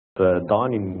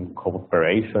done in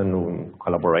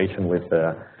collaboration with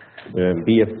the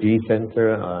BFG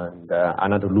Center and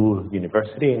Anadolu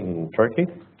University in Turkey.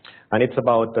 And it's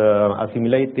about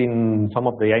assimilating some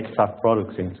of the H-SAF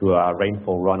products into a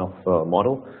rainfall runoff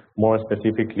model, more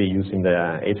specifically using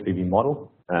the HPV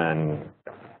model. And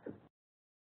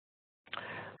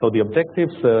so the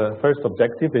objectives, first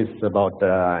objective is about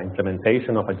the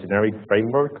implementation of a generic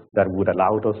framework that would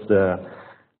allow us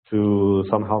to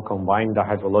somehow combine the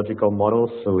hydrological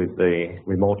models with the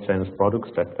remote sense products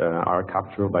that are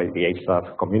captured by the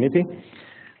H-SAF community.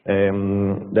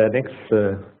 The next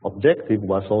objective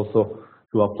was also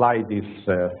to apply this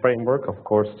framework, of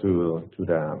course, to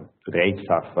the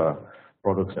H-SAF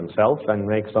products themselves and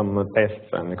make some tests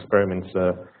and experiments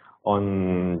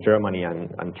on Germany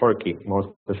and Turkey,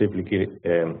 more specifically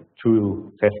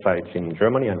 2 test sites in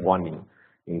Germany and 1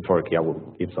 in Turkey. I will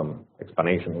give some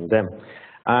explanation on them.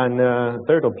 And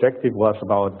third objective was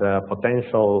about the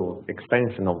potential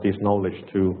extension of this knowledge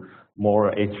to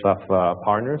more H-SAF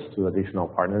partners, to additional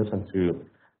partners, and to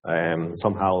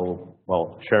somehow,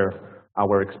 well, share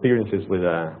our experiences with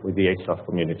the H-SAF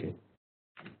community.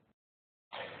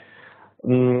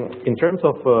 In terms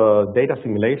of data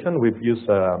simulation, we've used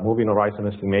a moving horizon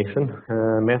estimation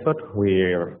method.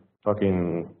 We're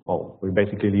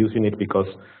basically using it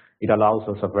because it allows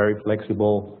us a very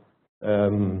flexible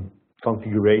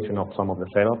configuration of some of the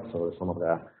setups or some of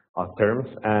the terms,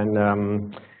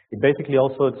 and it basically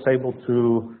also is able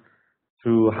to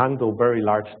handle very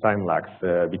large time lags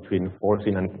between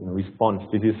forcing and response.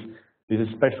 This is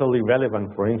especially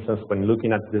relevant, for instance, when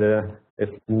looking at the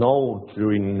snow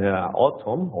during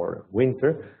autumn or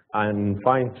winter and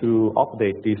trying to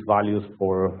update these values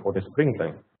for the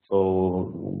springtime. So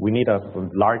we need a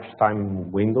large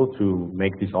time window to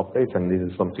make these updates, and this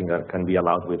is something that can be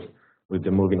allowed with the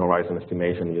moving horizon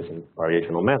estimation using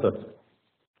variational methods.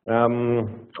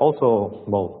 Also,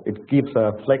 well, it gives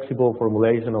a flexible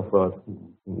formulation of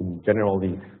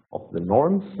generally of the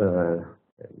norms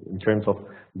in terms of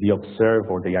the observed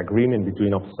or the agreement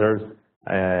between observed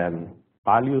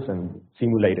values and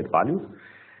simulated values.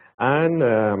 And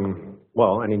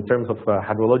well, and in terms of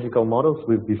hydrological models,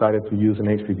 we've decided to use an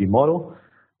HPV model,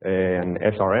 an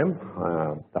SRM.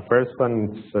 The first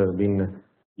one has been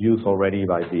used already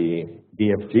by the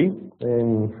BFG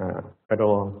in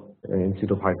Federal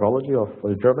Institute of Hydrology of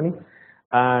Germany,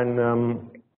 and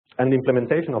the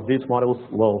implementation of these models,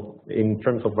 well, in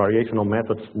terms of variational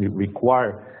methods,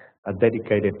 require a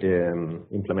dedicated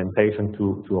implementation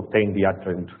to obtain the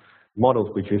adjoint models,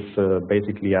 which is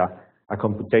basically a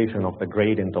computation of the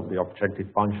gradient of the objective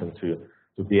function to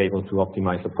be able to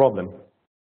optimize the problem.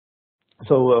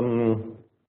 So,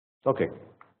 okay.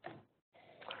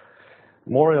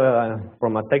 More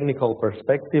from a technical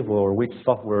perspective, or which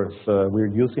softwares we're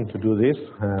using to do this.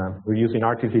 We're using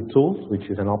RTC Tools, which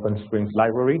is an open Springs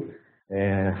library,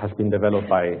 has been developed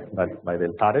by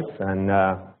Deltares, and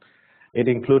it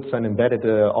includes an embedded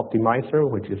optimizer,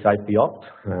 which is IPOpt.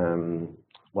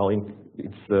 Well,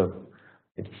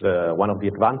 it's one of the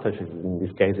advantages in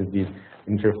this case is this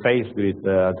interface with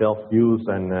Delft-Views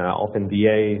and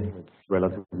OpenDA. It's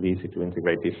relatively easy to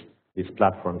integrate these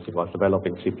platforms. It was developed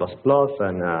in C++,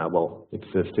 and well, it's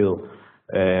still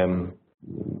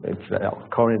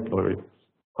currently or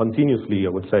continuously, I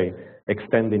would say,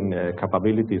 extending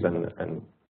capabilities and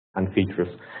features.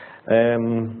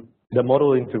 The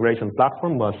model integration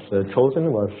platform was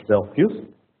chosen was Delft-Views.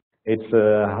 It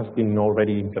has been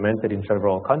already implemented in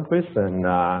several countries and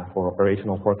for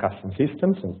operational forecasting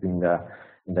systems. It's in the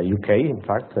UK, in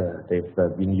fact. They've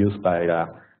been used by the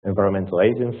environmental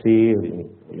agency in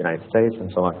the United States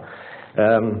and so on.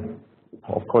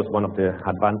 Of course, one of the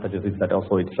advantages is that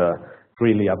also it's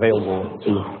freely available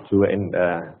to end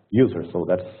users, so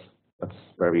that's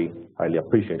very highly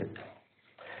appreciated.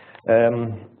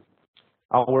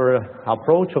 Our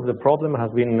approach of the problem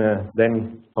has been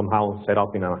then somehow set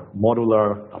up in a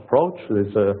modular approach.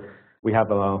 We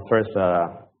have a first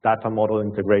data model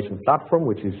integration platform,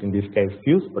 which is in this case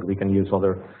Fuse, but we can use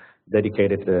other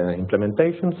dedicated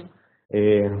implementations.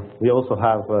 We also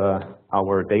have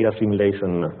our data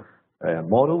simulation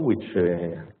model, which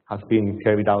has been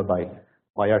carried out by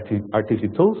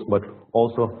RTC Tools, but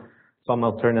also some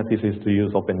alternatives is to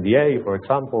use OpenDA, for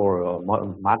example, or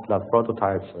MATLAB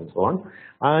prototypes and so on.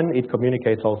 And it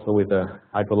communicates also with the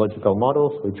hydrological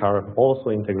models, which are also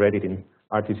integrated in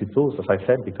RTC Tools, as I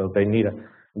said, because they need a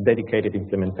dedicated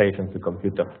implementation to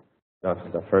compute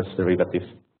the first derivatives.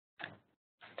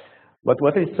 But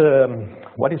what is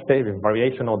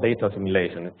variational data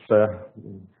simulation? It's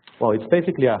well, it's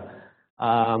basically a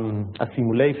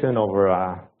simulation over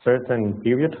a certain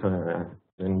period.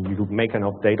 and you make an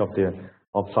update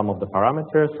of some of the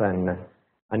parameters,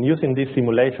 and using this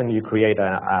simulation, you create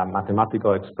a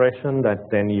mathematical expression that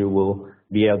then you will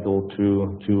be able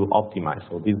to optimize.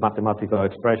 So this mathematical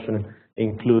expression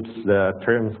includes the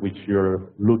terms which you're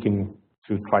looking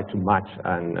to try to match,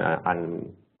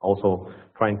 and also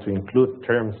trying to include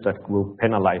terms that will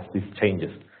penalize these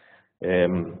changes.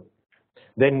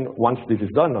 Then once this is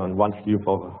done, and once you've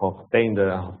obtained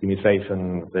the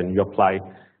optimization, then you apply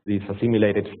these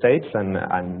assimilated states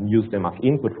and use them as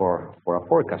input for a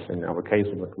forecast. In our case,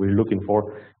 what we're looking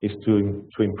for is to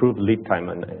improve lead time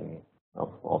of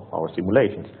our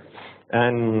simulations.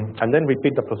 And then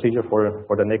repeat the procedure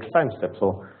for the next time step.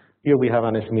 So here we have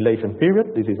an assimilation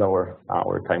period. This is our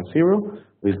time 0.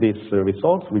 With these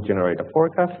results, we generate a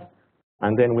forecast,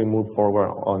 and then we move forward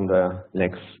on the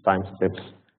next time steps,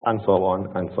 and so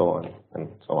on, and so on, and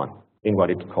so on, in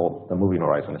what is called the moving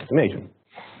horizon estimation.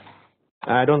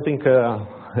 I don't think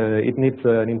it needs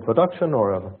an introduction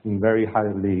or a very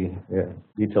highly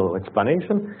detailed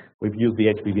explanation. We've used the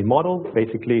HPV model.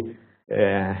 Basically,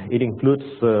 it includes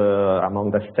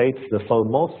among the states the soil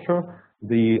moisture,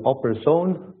 the upper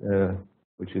zone,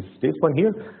 which is this one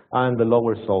here, and the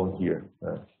lower zone here.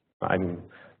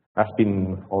 Has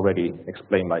been already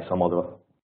explained by some of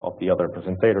the other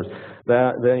presentators.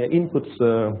 The inputs,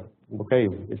 okay,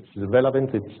 it's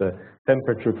relevant. It's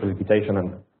temperature, precipitation,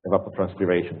 and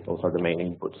evapotranspiration. Those are the main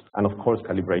inputs, and of course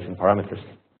calibration parameters.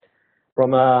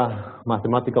 From a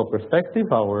mathematical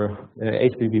perspective, our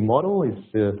HPV model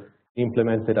is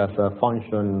implemented as a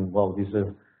function. Well,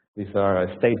 these are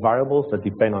state variables that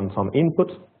depend on some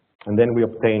inputs, and then we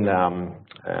obtain.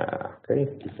 Okay,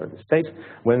 these are the states.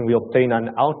 When we obtain an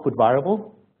output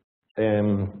variable,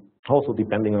 also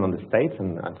depending on the states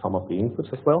and some of the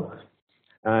inputs as well.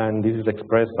 And this is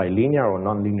expressed by linear or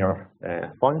nonlinear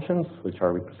functions, which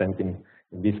are representing,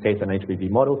 in this case, an HPV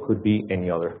model, could be any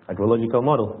other hydrological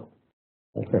model.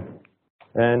 Okay.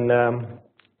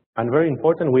 And very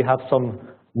important, we have some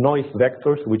noise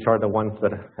vectors, which are the ones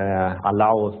that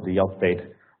allow us the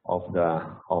update of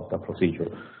the procedure.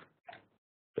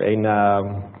 And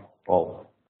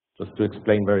well, just to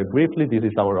explain very briefly, this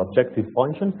is our objective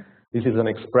function. This is an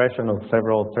expression of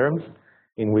several terms,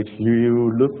 in which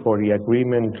you look for the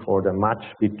agreement or the match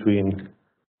between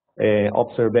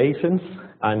observations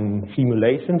and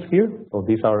simulations here. So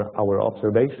these are our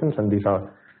observations, and these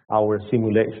are our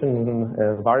simulation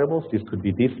variables. This could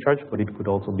be discharge, but it could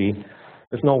also be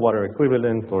the snow water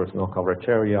equivalent, or snow coverage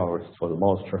area, or soil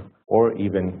moisture, or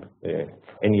even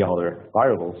any other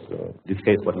variables. In this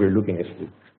case, what we're looking is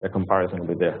the comparison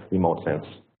with the remote sense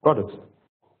products.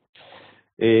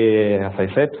 As I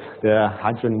said, the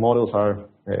hydrogen models are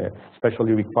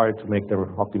especially required to make the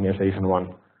optimization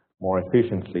run more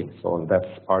efficiently. So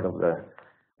that's part of the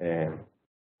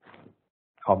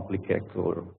complicated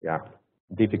or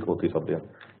difficulties of the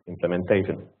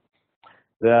implementation.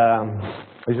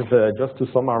 This is just to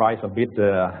summarize a bit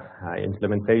the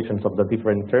implementations of the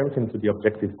different terms into the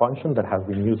objective function that has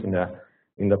been used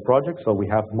in the project. So we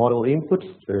have model inputs,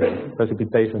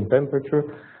 precipitation, temperature.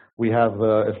 We have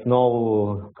a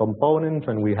snow component,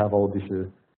 and we have all this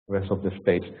rest of the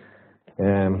states.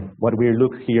 What we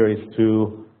look here is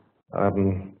to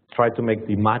try to make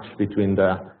the match between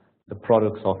the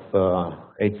products of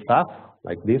H-SAF,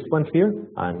 like this one here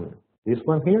and this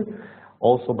one here,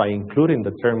 also by including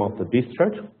the term of the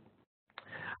discharge,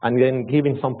 and then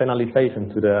giving some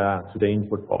penalization to the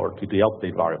input or to the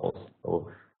update variables. So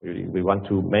we want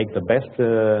to make the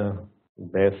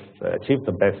achieve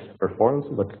the best performance,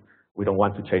 but we don't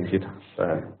want to change it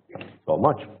so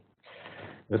much.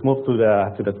 Let's move to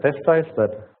the test sites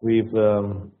that we've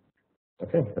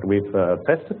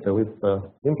tested, that we've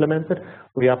implemented.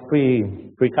 We have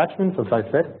three catchments, as I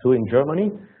said, 2 in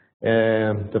Germany.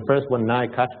 The first one, Nye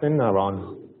catchment,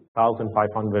 around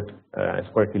 1,500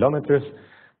 square kilometers.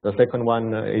 The second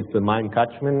one is the Main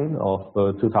catchment of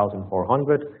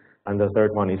 2,400. And the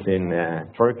third one is in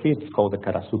Turkey. It's called the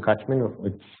Karasu catchment.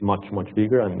 It's much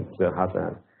bigger, and it has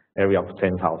an area of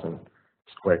 10,000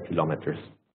 square kilometers.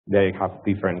 They have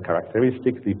different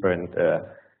characteristics, different,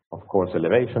 of course,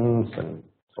 elevations, and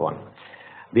so on.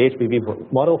 The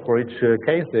HPV model for each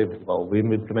case, we've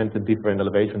implemented different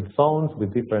elevation zones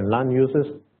with different land uses.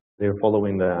 They're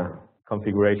following the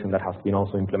configuration that has been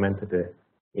also implemented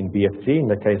in BFG in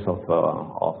the case of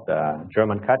the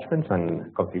German catchments,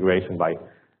 and configuration by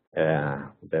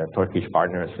the Turkish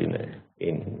partners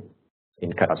in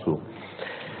Karasu.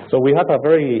 So we have a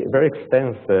very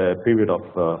extensive period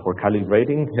for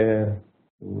calibrating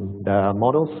the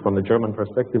models. From the German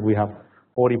perspective, we have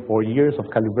 44 years of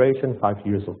calibration, 5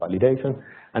 years of validation,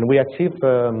 and we achieved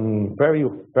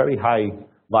very high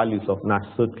values of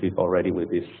Nash-Sutcliffe already with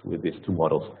these two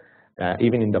models.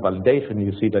 Even in the validation,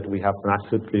 you see that we have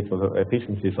Nash-Sutcliffe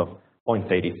efficiencies of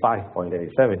 0.85,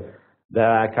 0.87.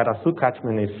 The Karasu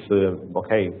catchment is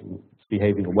okay, it's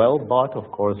behaving well, but of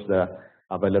course the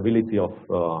availability of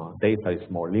data is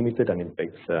more limited, and it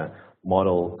makes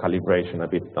model calibration a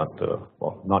bit not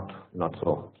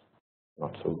so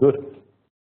good.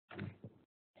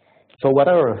 So what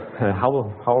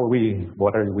are we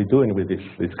doing with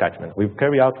this catchment? We've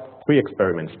carried out 3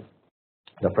 experiments.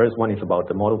 The first one is about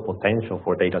the model potential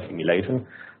for data simulation,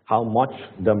 how much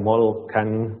the model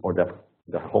can, or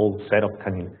the whole setup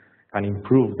can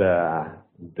improve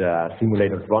the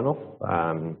simulated runoff.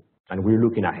 And we're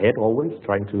looking ahead always,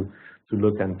 trying to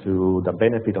look into the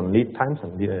benefit on lead times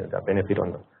and the benefit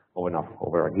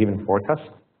over a given forecast.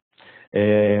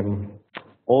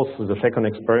 Also, the second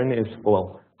experiment is,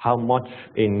 well, how much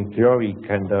in theory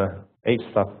can the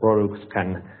H-SAF products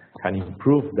can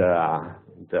improve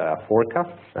the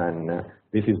forecasts, and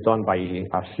this is done by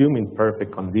assuming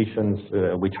perfect conditions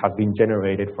which have been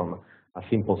generated from a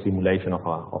simple simulation of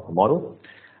a model.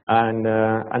 And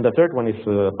the third one is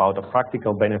about a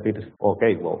practical benefit.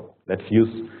 Okay, well, let's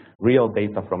use real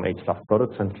data from H-SAF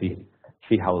products and see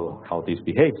how this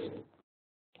behaves.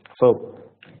 So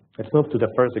let's move to the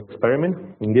first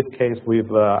experiment. In this case, we've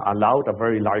allowed a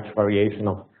very large variation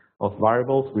of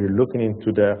variables. We're looking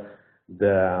into the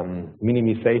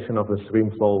minimization of the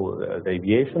stream flow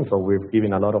deviation. So we're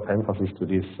giving a lot of emphasis to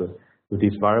these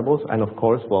variables. And of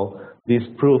course, well, this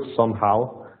proves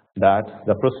somehow that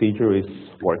the procedure is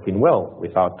working well.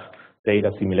 Without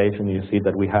data simulation, you see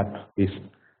that we have these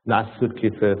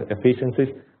Nash-Sutcliffe efficiencies.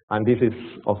 And this is,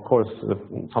 of course,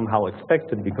 somehow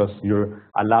expected because you're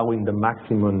allowing the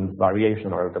maximum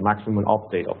variation or the maximum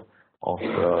update of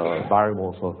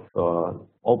variables of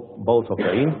both of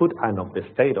the input and of the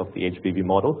state of the HPV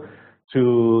model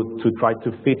to try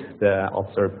to fit the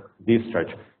observed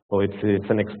discharge. So it's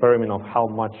an experiment of how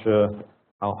much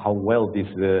how well this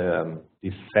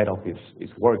setup is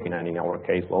working, and in our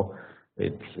case, well,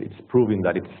 it's proving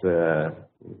that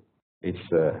it's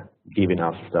giving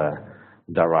us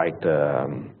the right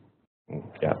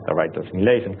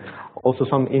simulation. Also,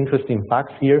 some interesting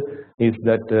facts here is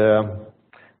that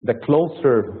the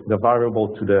closer the variable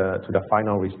to the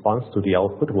final response to the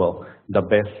output, well, the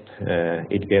best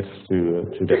it gets to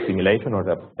the simulation, or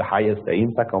the highest the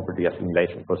impact over the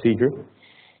assimilation procedure.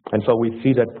 And so we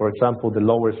see that, for example, the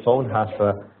lower zone has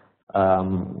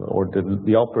or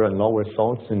the upper and lower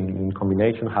zones in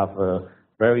combination have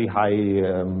very high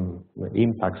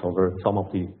impacts over some of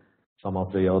the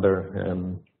other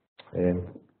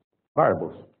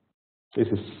variables. This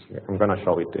is, I'm going to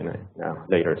show it in a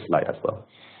later slide as well.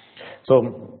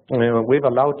 So we've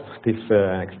allowed these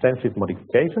extensive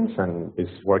modifications, and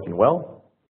it's working well.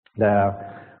 The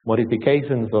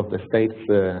modifications of the states,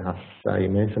 as I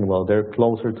mentioned, well, that are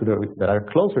closer to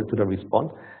the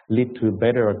response, lead to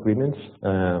better agreements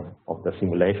of the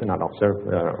simulation and observed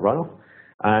runoff,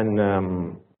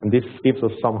 and this gives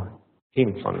us some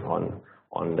hints on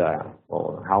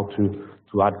how to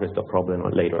address the problem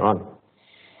later on.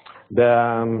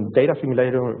 The data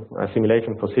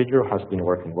simulation procedure has been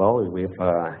working well. We've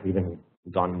even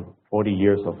done 40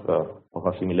 years of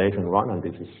a simulation run, and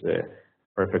this is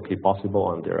perfectly possible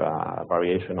under a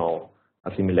variational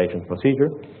assimilation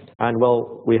procedure. And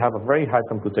well, we have a very high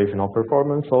computational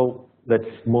performance, so let's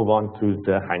move on to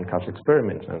the hindcast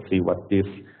experiment and see what this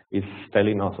is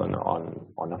telling us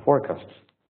on a forecast.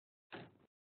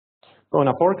 So on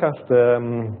a forecast,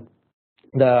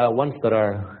 the ones that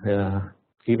are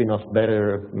giving us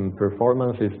better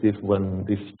performance is these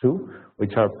two,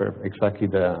 which are exactly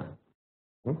the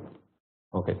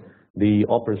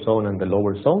upper zone and the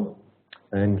lower zone.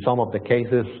 In some of the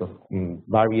cases,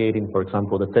 variating, for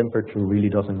example, the temperature really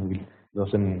doesn't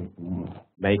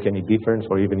make any difference,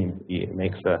 or even it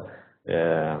makes the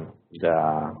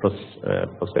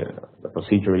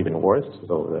procedure even worse.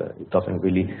 So it doesn't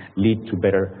really lead to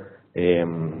better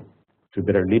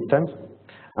lead times.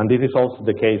 And this is also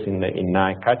the case in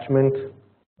catchment,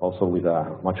 also with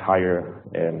a much higher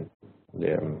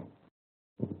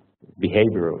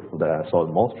behavior of the soil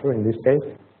moisture in this case,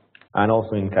 and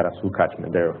also in Karasu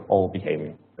catchment, they're all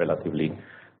behaving relatively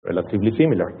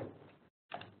similar.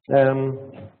 How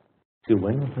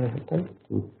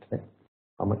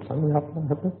much time we have?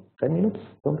 10 minutes,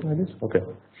 something like this. Okay.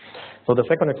 So the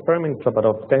second experiment is about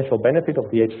a potential benefit of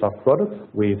the H-SAF product.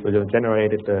 We've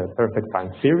generated a perfect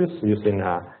time series using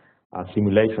a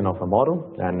simulation of a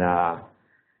model, and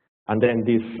then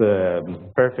this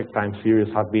perfect time series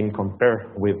have been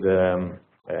compared with the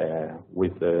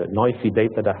noisy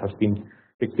data that has been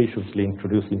fictitiously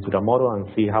introduced into the model and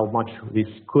see how much this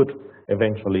could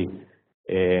eventually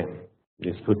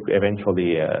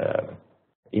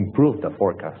improve the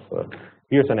forecast.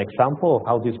 Here's an example of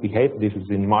how this behaved. This is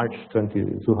in March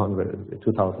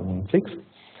 2006.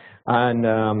 And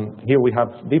here we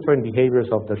have different behaviors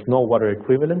of the snow water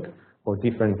equivalent for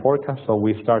different forecasts. So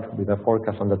we start with a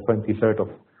forecast on the 23rd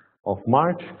of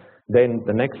March. Then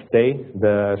the next day,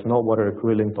 the snow water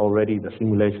equivalent already, the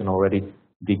simulation already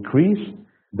decreased.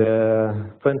 The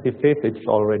 25th, it's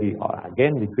already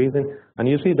again decreasing. And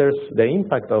you see there's the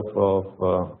impact of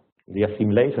the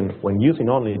assimilation when using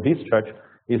only this chart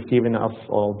is giving us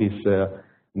all these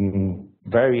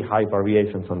very high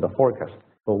variations on the forecast.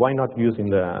 So why not using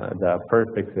the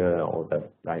perfect or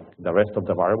the rest of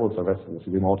the variables, the rest of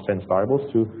the remote sense variables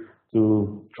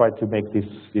to try to make this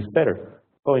better?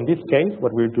 So in this case,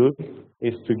 what we're doing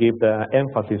is to give the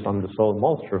emphasis on the soil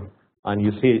moisture, and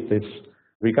you see it's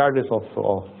regardless of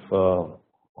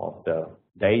the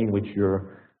day in which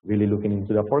you're really looking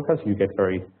into the forecast, you get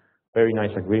very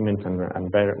nice agreements and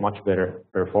much better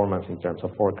performance in terms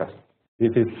of forecast.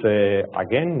 This is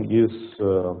again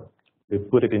we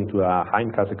put it into a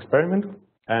hindcast experiment,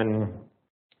 and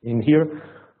in here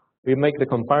we make the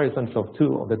comparisons of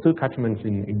the two catchments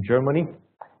in Germany.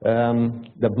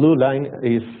 The blue line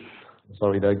is,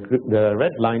 sorry, the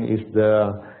red line is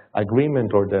the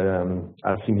agreement or the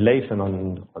assimilation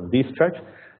on this chart,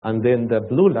 and then the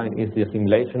blue line is the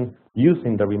assimilation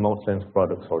using the remote sense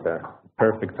products or the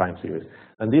perfect time series.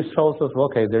 And this shows us,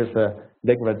 okay, there's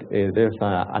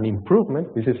an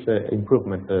improvement. This is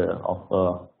improvement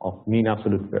of mean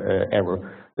absolute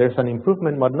error. There's an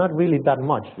improvement, but not really that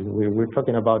much. We're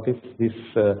talking about this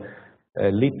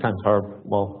lead times are,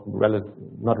 well,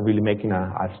 not really making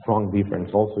a strong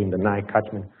difference. Also in the night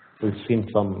catchment, we've seen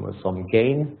some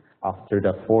gain after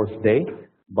the fourth day,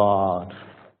 but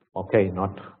okay,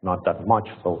 not that much.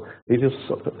 So this is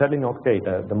telling, okay,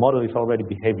 the model is already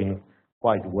behaving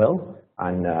quite well,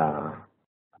 and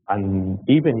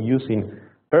even using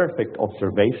perfect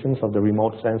observations of the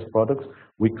remote sense products,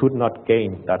 we could not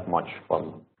gain that much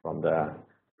from the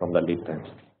lead times.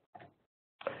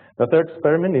 The third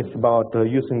experiment is about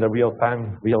using the real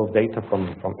data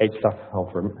from H-SAF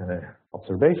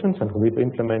observations, and we've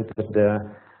implemented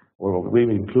we've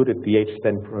included the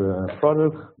H10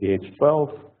 product, the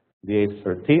H12, the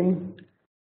H13,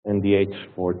 and the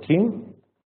H14.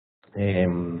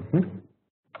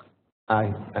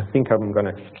 I think I'm going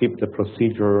to skip the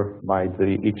procedure by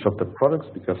each of the products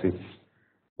because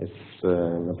it's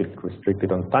a bit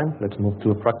restricted on time. Let's move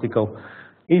to practical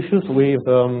issues.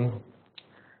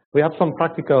 We have some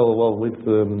practical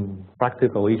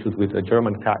issues with the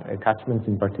German catchments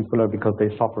in particular because they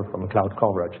suffer from cloud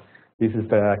coverage. This is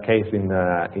the case in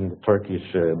the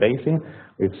Turkish basin.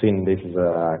 We've seen this is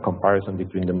a comparison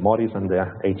between the MODIS and the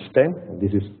H10. And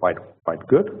this is quite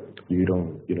good. You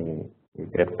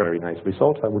get very nice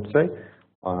results, I would say.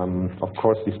 Of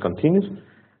course, this continues.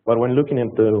 But when looking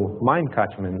at the mine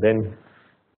catchment, then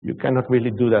you cannot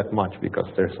really do that much because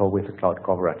there's always a cloud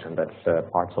coverage, and that's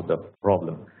parts of the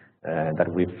problem that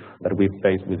we've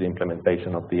faced with the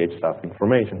implementation of the H-SAF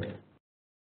information.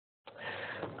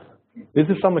 This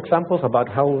is some examples about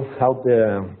how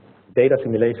the data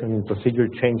assimilation procedure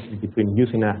changed between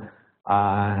using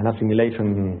an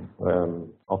assimilation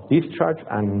of this chart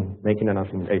and making an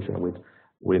assimilation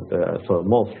with soil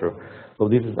moisture. So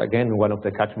this is again one of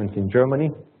the catchments in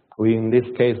Germany. In this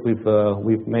case, we've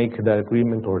made the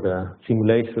agreement or the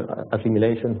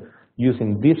assimilation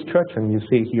using this chart, and you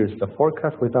see here's the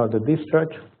forecast without the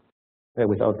discharge,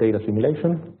 without data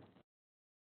assimilation,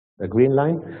 the green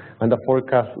line, and the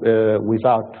forecast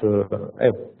without,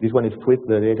 this one is with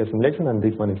the data assimilation, and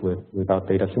this one is without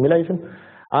data assimilation.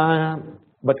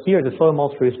 But here the soil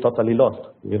moisture is totally lost.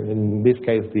 In this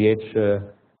case,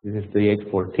 this is the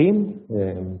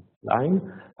H14 line,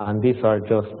 and these are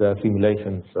just the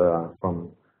simulations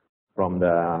from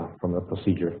the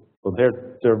procedure. So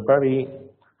they're very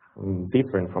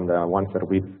different from the ones that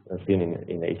we've seen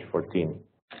in H14.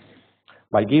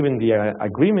 By giving the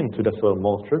agreement to the soil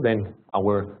moisture, then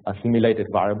our assimilated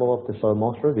variable of the soil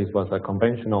moisture, this was a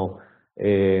conventional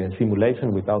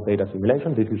simulation without data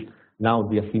assimilation. This is now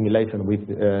the assimilation with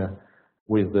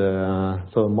the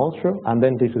soil moisture, and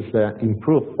then this is the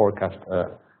improved forecast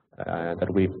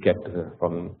that we get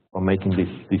from making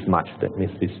this match,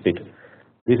 this fit.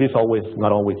 This is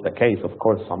not always the case. Of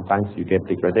course, sometimes you get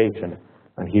degradation.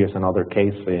 And here's another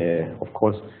case, of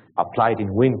course, applied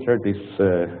in winter, this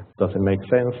doesn't make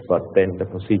sense, but then the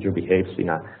procedure behaves in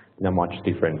a much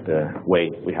different way.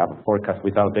 We have a forecast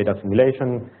without data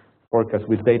assimilation, forecast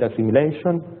with data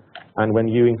assimilation, and when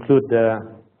you include the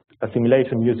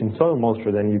assimilation using soil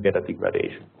moisture, then you get a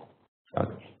degradation.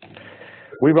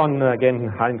 We run, again,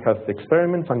 hindcast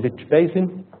experiments on each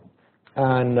basin,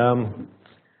 and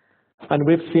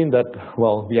we've seen that,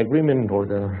 well, the agreement or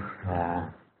the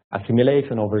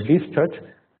assimilation over discharge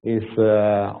is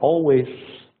always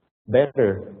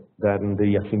better than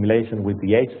the assimilation with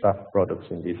the H-SAF products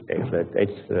in this case.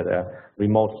 The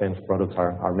remote sense products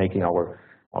are making our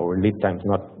lead times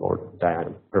or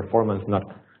the performance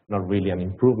not really an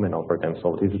improvement over them.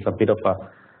 So this is a bit of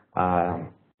a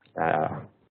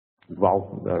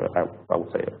well, I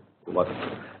would say it was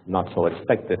not so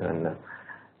expected. And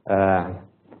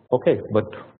okay,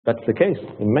 but that's the case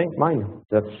in mine.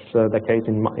 That's the case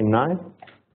in Nae,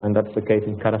 and that's the case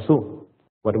in Karasu.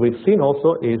 What we've seen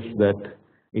also is that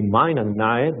in mine and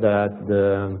Nae that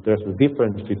there's a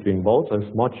difference between both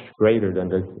is much greater than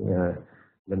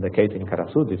the case in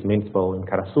Karasu. This means, well, in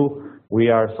Karasu we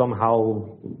are somehow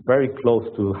very close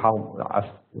to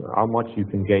how much you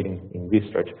can gain in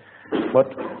discharge.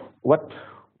 But what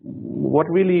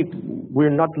really, we're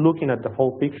not looking at the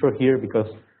whole picture here because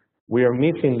we are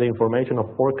missing the information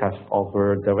of forecast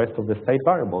over the rest of the state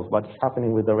variables. What's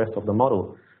happening with the rest of the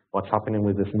model? What's happening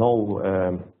with the snow,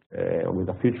 with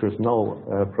the future snow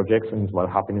projections?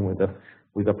 What's happening with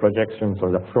the projections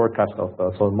or the forecast of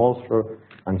soil moisture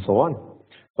and so on?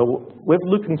 So we've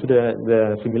looked into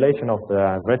the simulation of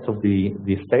the rest of the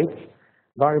state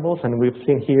variables, and we've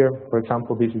seen here, for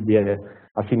example, this is the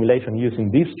assimilation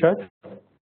using discharge.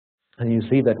 And you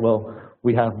see that, well,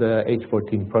 we have the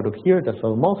H14 product here, the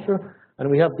soil moisture,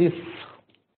 and we have this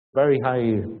very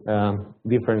high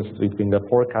difference between the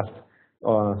forecast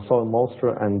soil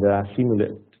moisture and the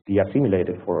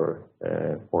assimilated for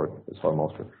the soil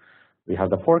moisture. We have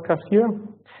the forecast here,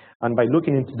 and by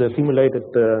looking into the simulated,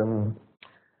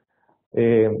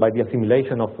 by the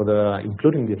assimilation of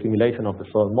including the assimilation of the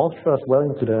soil moisture as well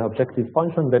into the objective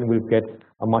function, then we get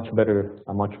a much better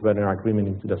agreement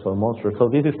into the soil moisture. So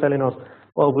this is telling us,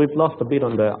 well, we've lost a bit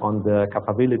on the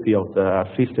capability of the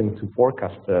system to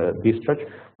forecast discharge,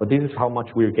 but this is how much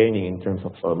we're gaining in terms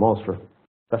of soil moisture.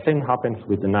 The same happens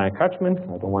with the Nae catchment.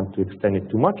 I don't want to extend it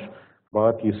too much,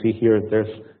 but you see here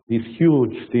there's this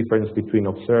huge difference between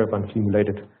observed and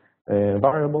simulated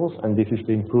variables, and this is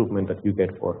the improvement that you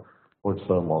get for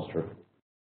soil moisture.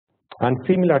 And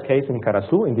similar case in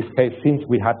Karasu. In this case, since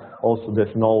we had also the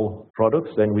snow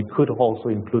products, then we could also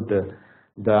include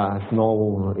the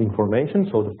snow information.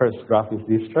 So the first graph is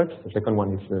discharge, the second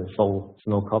one is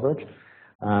snow coverage,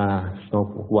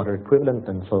 snow water equivalent,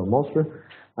 and soil moisture.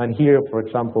 And here, for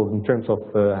example, in terms of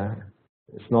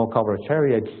snow coverage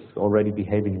area, it's already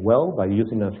behaving well by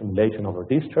using a simulation over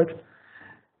discharge.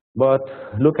 But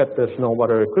look at the snow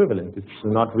water equivalent. It's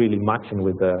not really matching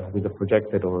with the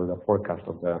projected or the forecast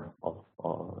of the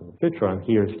future. And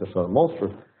here's the soil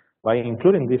moisture. By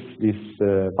including these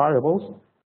variables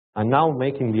and now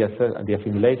making the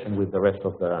assimilation with the rest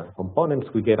of the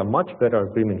components, we get a much better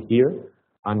agreement here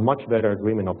and much better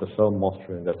agreement of the soil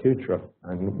moisture in the future.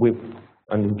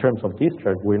 And in terms of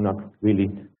discharge, we're not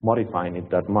really modifying it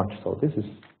that much. So this is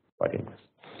quite interesting.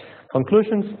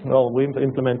 Conclusions, well, we've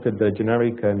implemented the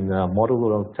generic and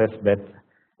modular test bed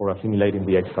for assimilating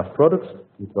the H-SAF products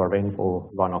into a rainfall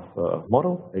runoff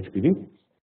model, HPV.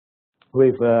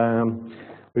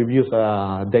 We've used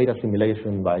a data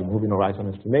simulation by moving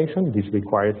horizon estimation. This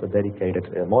requires a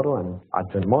dedicated model and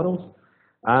adjoint models.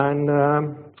 And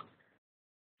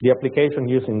the application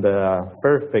using the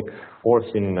perfect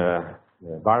forcing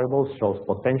variables shows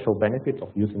potential benefits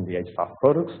of using the H-SAF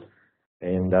products.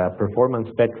 And performance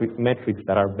metrics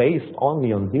that are based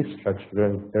only on discharge,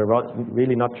 they're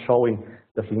really not showing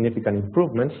the significant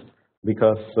improvements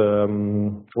because,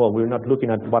 well, we're not looking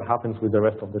at what happens with the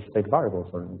rest of the state variables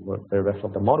or the rest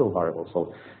of the model variables.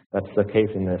 So that's the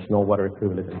case in the snow water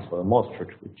equivalent and soil moisture,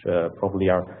 which probably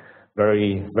are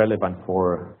very relevant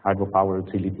for hydropower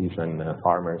utilities and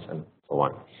farmers and so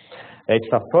on.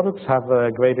 H-SAF products have a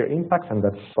greater impact, and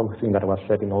that's something that was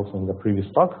said also in the previous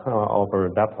talk over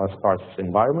data-sparse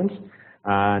environments,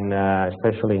 and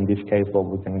especially in this case, well,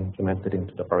 we can implement it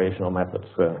into the operational methods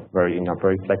in a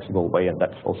very flexible way, and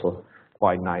that's also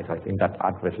quite nice. I think that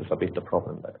addresses a bit the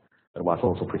problem that was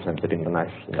also presented in the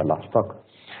last talk.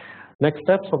 Next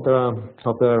steps of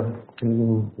the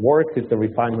work is the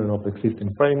refinement of the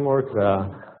existing framework, the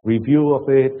review of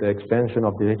it, the extension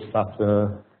of the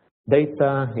H-SAF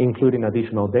data, including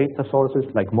additional data sources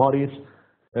like MODIS.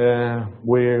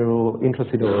 We're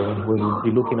interested, or we'll be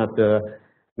looking at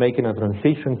making a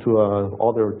transition to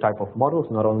other type of models,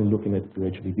 not only looking at the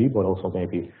HBB, but also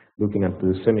maybe looking at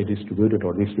the semi-distributed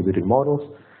or distributed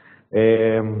models.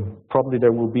 Probably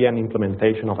there will be an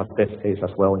implementation of a test case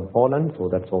as well in Poland, so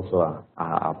that's also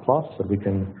a plus that we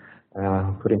can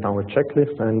put in our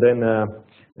checklist. And then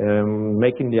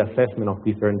making the assessment of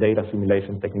different data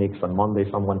simulation techniques. On Monday,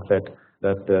 someone said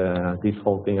that this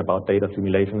whole thing about data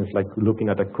simulation is like looking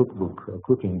at a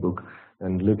cooking book,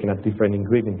 and looking at different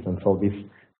ingredients. And so this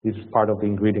is part of the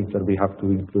ingredients that we have to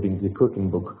include in the cooking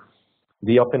book.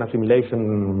 The open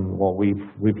assimilation, well,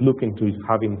 we've looked into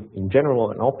having, in general,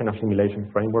 an open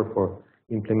assimilation framework for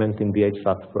implementing the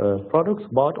H-SAF products,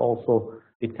 but also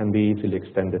it can be easily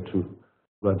extended to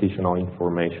additional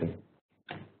information.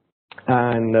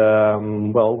 And,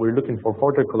 well, we're looking for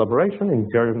further collaboration in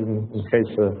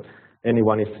case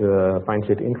anyone finds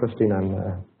it interesting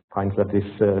and finds that this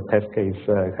test case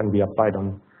can be applied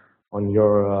on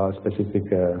your specific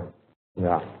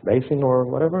basin or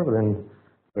whatever, then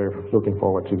we're looking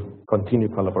forward to continue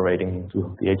collaborating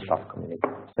into the H-SAF community.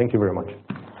 Thank you very much.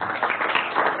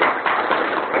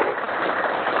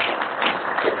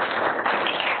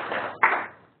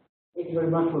 Thank you very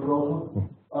much, Rodolfo.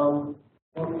 Want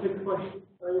to take a question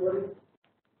for anybody?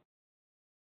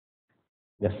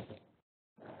 Yes,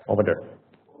 over there.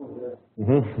 Over there.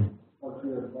 Mm-hmm.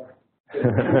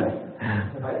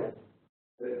 Hi.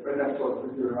 Thank you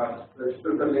very much. There's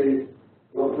certainly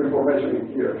a lot of information in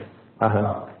here. I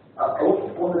was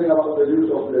wondering about the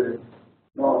use of the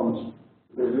norms.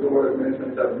 You were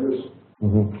mentioning that use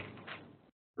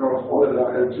norms other than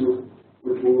L2,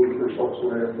 which will result to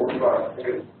a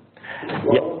 45.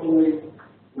 What doing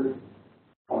with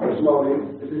conventional learning?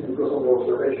 This is because of the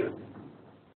observation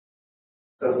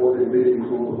that was leading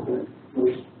to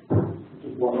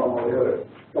one norm or the other.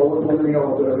 So I was wondering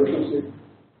about the relationship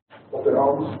of the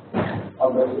norms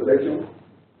and the observation,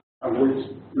 and which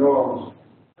norms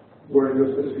were your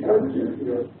specific origin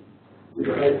here,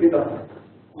 because I think that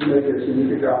will make a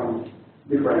significant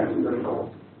difference in the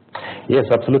result. Yes,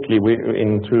 absolutely.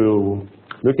 Into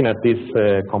looking at these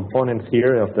components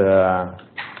here of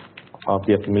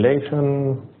the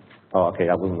assimilation. Oh, okay,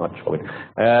 I will not show it.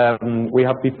 We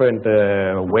have different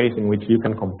ways in which you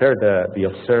can compare the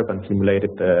observed and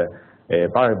simulated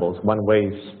variables. One way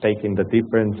is taking the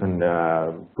difference and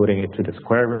putting it to the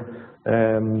square.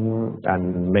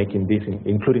 And making this,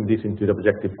 including this into the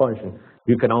objective function.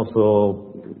 You can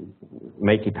also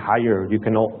make it higher. You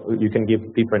can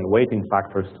give different weighting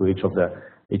factors to each of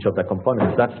the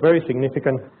components. That's very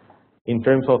significant in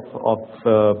terms of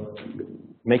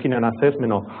making an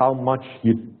assessment of how much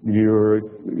your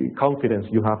confidence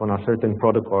you have on a certain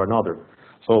product or another.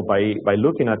 So by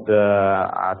looking at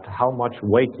how much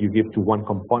weight you give to one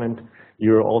component,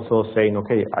 you're also saying,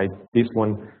 okay, this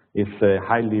one is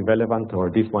highly relevant, or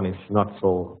this one is not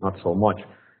so much.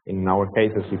 In our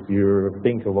cases, if you're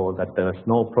thinking about that the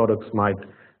snow products might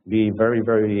be very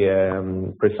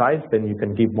precise, then you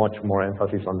can give much more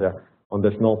emphasis on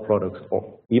the snow products, or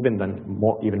even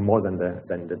more than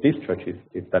the discharge,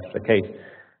 if that's the case.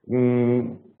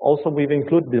 Also, we've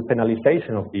included the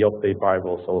penalization of the update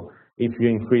variable. So if you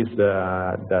increase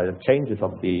the changes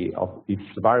of these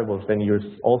variables, then you're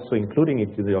also including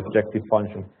it to the objective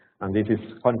function. And this is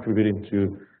contributing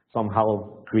to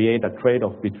somehow create a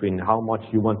trade-off between how much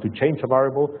you want to change a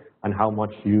variable and how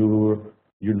much you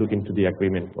look into the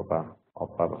agreement of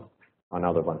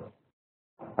another one.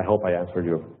 I hope I answered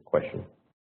your question.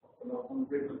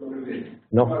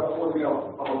 No.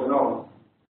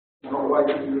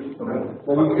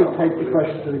 Then you could take the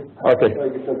question. Okay.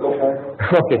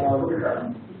 Okay.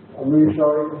 I'm really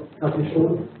sorry, cut you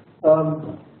short.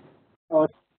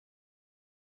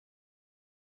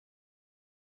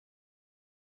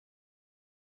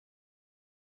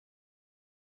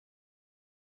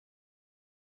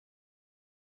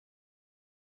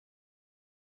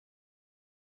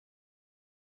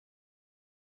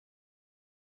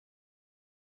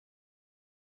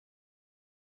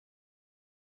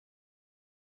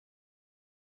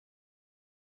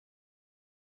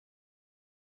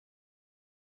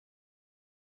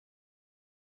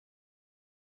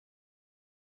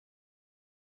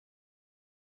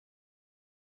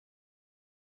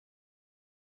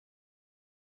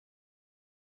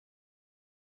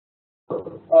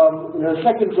 In the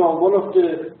second round, one of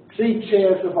the 3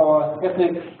 chairs of our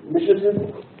HEPEX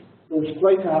initiative. It's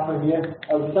great to have her here.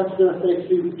 That's going to stay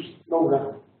 2 weeks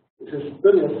longer, which is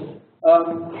brilliant.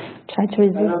 Try to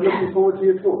resist. And I'm looking forward to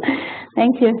your talk.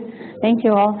 Thank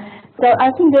you all. So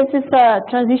I think this is a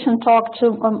transition talk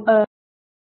to